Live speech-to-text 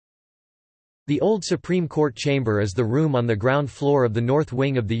The old Supreme Court chamber is the room on the ground floor of the north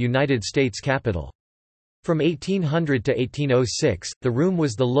wing of the United States Capitol. From 1800 to 1806, the room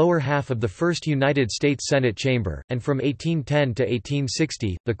was the lower half of the first United States Senate chamber, and from 1810 to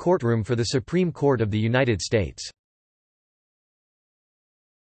 1860, the courtroom for the Supreme Court of the United States.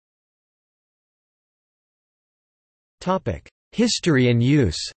 History and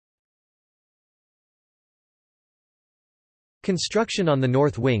use. Construction on the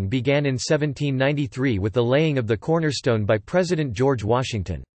north wing began in 1793 with the laying of the cornerstone by President George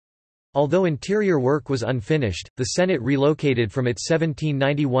Washington. Although interior work was unfinished, the Senate relocated from its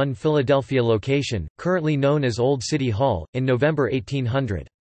 1791 Philadelphia location, currently known as Old City Hall, in November 1800.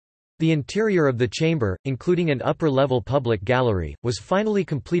 The interior of the chamber, including an upper-level public gallery, was finally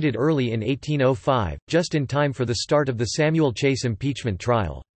completed early in 1805, just in time for the start of the Samuel Chase impeachment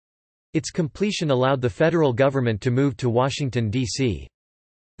trial. Its completion allowed the federal government to move to Washington, D.C.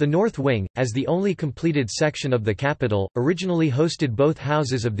 The North Wing, as the only completed section of the Capitol, originally hosted both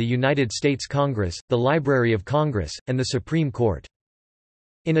houses of the United States Congress, the Library of Congress, and the Supreme Court.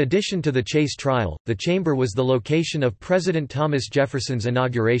 In addition to the Chase trial, the chamber was the location of President Thomas Jefferson's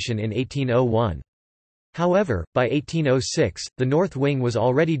inauguration in 1801. However, by 1806, the North Wing was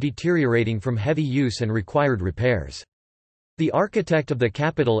already deteriorating from heavy use and required repairs. The architect of the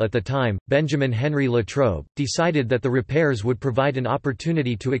Capitol at the time, Benjamin Henry Latrobe, decided that the repairs would provide an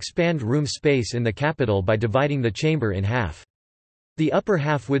opportunity to expand room space in the Capitol by dividing the chamber in half. The upper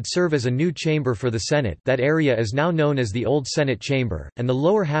half would serve as a new chamber for the Senate, that area is now known as the Old Senate Chamber, and the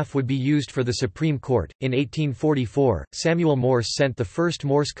lower half would be used for the Supreme Court. In 1844, Samuel Morse sent the first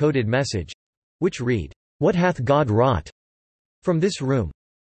Morse-coded message, which read, "What hath God wrought?" from this room.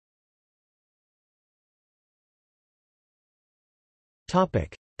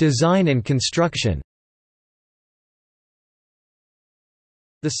 Design and construction.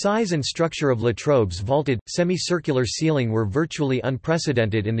 The size and structure of Latrobe's vaulted, semicircular ceiling were virtually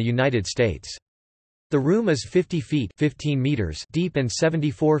unprecedented in the United States. The room is 50 feet 15 meters deep and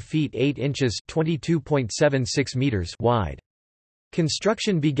 74 feet 8 inches 22.76 meters wide.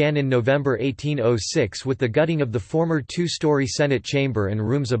 Construction began in November 1806 with the gutting of the former two-story Senate chamber and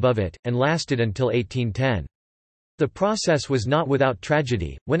rooms above it, and lasted until 1810. The process was not without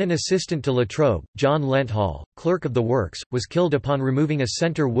tragedy, when an assistant to Latrobe, John Lenthall, clerk of the works, was killed upon removing a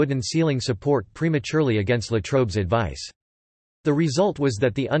center wooden ceiling support prematurely against Latrobe's advice. The result was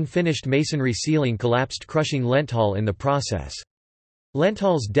that the unfinished masonry ceiling collapsed, crushing Lenthall in the process.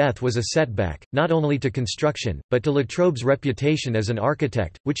 Lenthall's death was a setback, not only to construction, but to Latrobe's reputation as an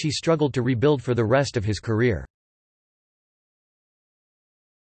architect, which he struggled to rebuild for the rest of his career.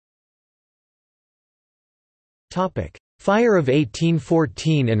 Fire of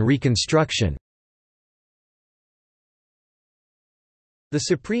 1814 and Reconstruction. The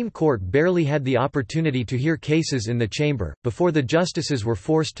Supreme Court barely had the opportunity to hear cases in the chamber, before the justices were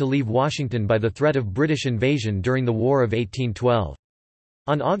forced to leave Washington by the threat of British invasion during the War of 1812.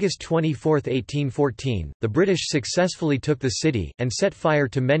 On August 24, 1814, the British successfully took the city, and set fire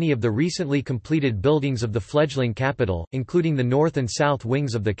to many of the recently completed buildings of the fledgling Capitol, including the north and south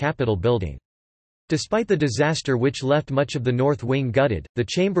wings of the Capitol building. Despite the disaster which left much of the north wing gutted, the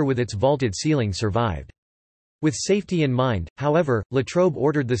chamber with its vaulted ceiling survived. With safety in mind, however, Latrobe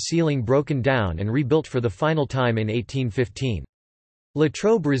ordered the ceiling broken down and rebuilt for the final time in 1815.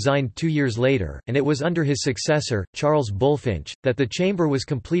 Latrobe resigned 2 years later, and it was under his successor, Charles Bulfinch, that the chamber was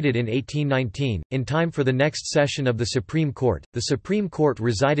completed in 1819, in time for the next session of the Supreme Court. The Supreme Court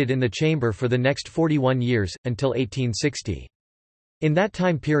resided in the chamber for the next 41 years, until 1860. In that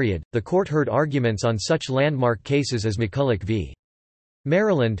time period, the court heard arguments on such landmark cases as McCulloch v.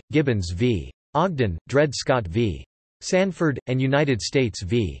 Maryland, Gibbons v. Ogden, Dred Scott v. Sanford, and United States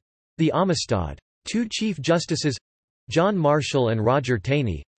v. The Amistad. Two Chief Justices, John Marshall and Roger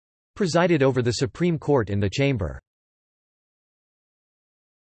Taney, presided over the Supreme Court in the chamber.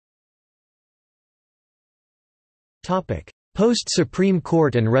 Post-Supreme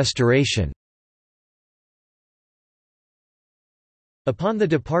Court and Restoration. Upon the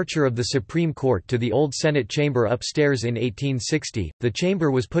departure of the Supreme Court to the old Senate chamber upstairs in 1860, the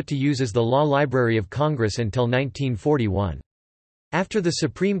chamber was put to use as the Law Library of Congress until 1941. After the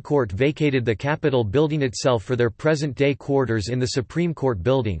Supreme Court vacated the Capitol building itself for their present-day quarters in the Supreme Court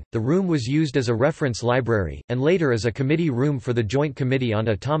building, the room was used as a reference library, and later as a committee room for the Joint Committee on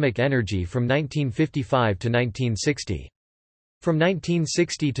Atomic Energy from 1955 to 1960. From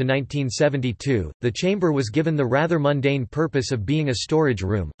 1960 to 1972, the chamber was given the rather mundane purpose of being a storage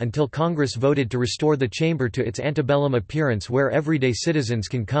room, until Congress voted to restore the chamber to its antebellum appearance where everyday citizens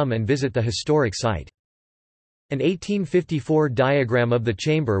can come and visit the historic site. An 1854 diagram of the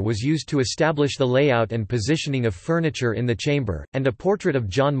chamber was used to establish the layout and positioning of furniture in the chamber, and a portrait of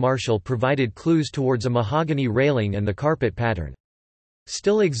John Marshall provided clues towards a mahogany railing and the carpet pattern.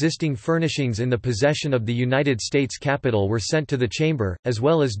 Still existing furnishings in the possession of the United States Capitol were sent to the chamber, as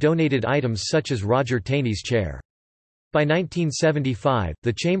well as donated items such as Roger Taney's chair. By 1975,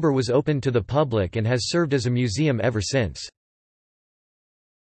 the chamber was open to the public and has served as a museum ever since.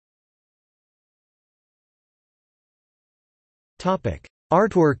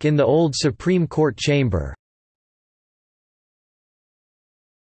 Artwork in the old Supreme Court chamber.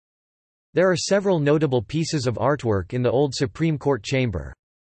 There are several notable pieces of artwork in the old Supreme Court chamber.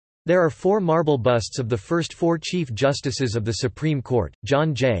 There are 4 marble busts of the first 4 Chief Justices of the Supreme Court,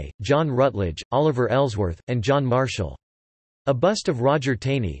 John Jay, John Rutledge, Oliver Ellsworth, and John Marshall. A bust of Roger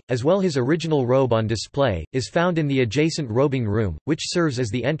Taney, as well his original robe on display, is found in the adjacent robing room, which serves as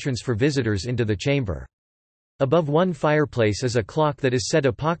the entrance for visitors into the chamber. Above one fireplace is a clock that is said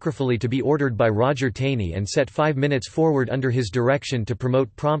apocryphally to be ordered by Roger Taney and set 5 minutes forward under his direction to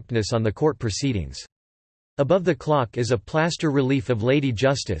promote promptness on the court proceedings. Above the clock is a plaster relief of Lady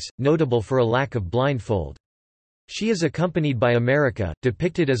Justice, notable for a lack of blindfold. She is accompanied by America,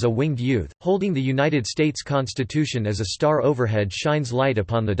 depicted as a winged youth, holding the United States Constitution as a star overhead shines light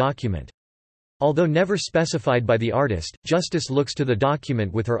upon the document. Although never specified by the artist, Justice looks to the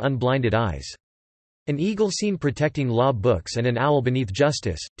document with her unblinded eyes. An eagle seen protecting law books and an owl beneath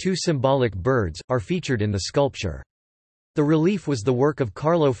Justice, 2 symbolic birds, are featured in the sculpture. The relief was the work of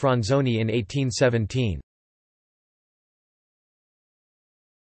Carlo Franzoni in 1817.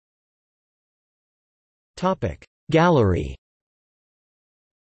 Gallery.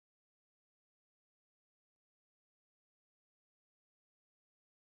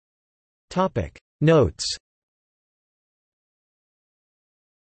 Notes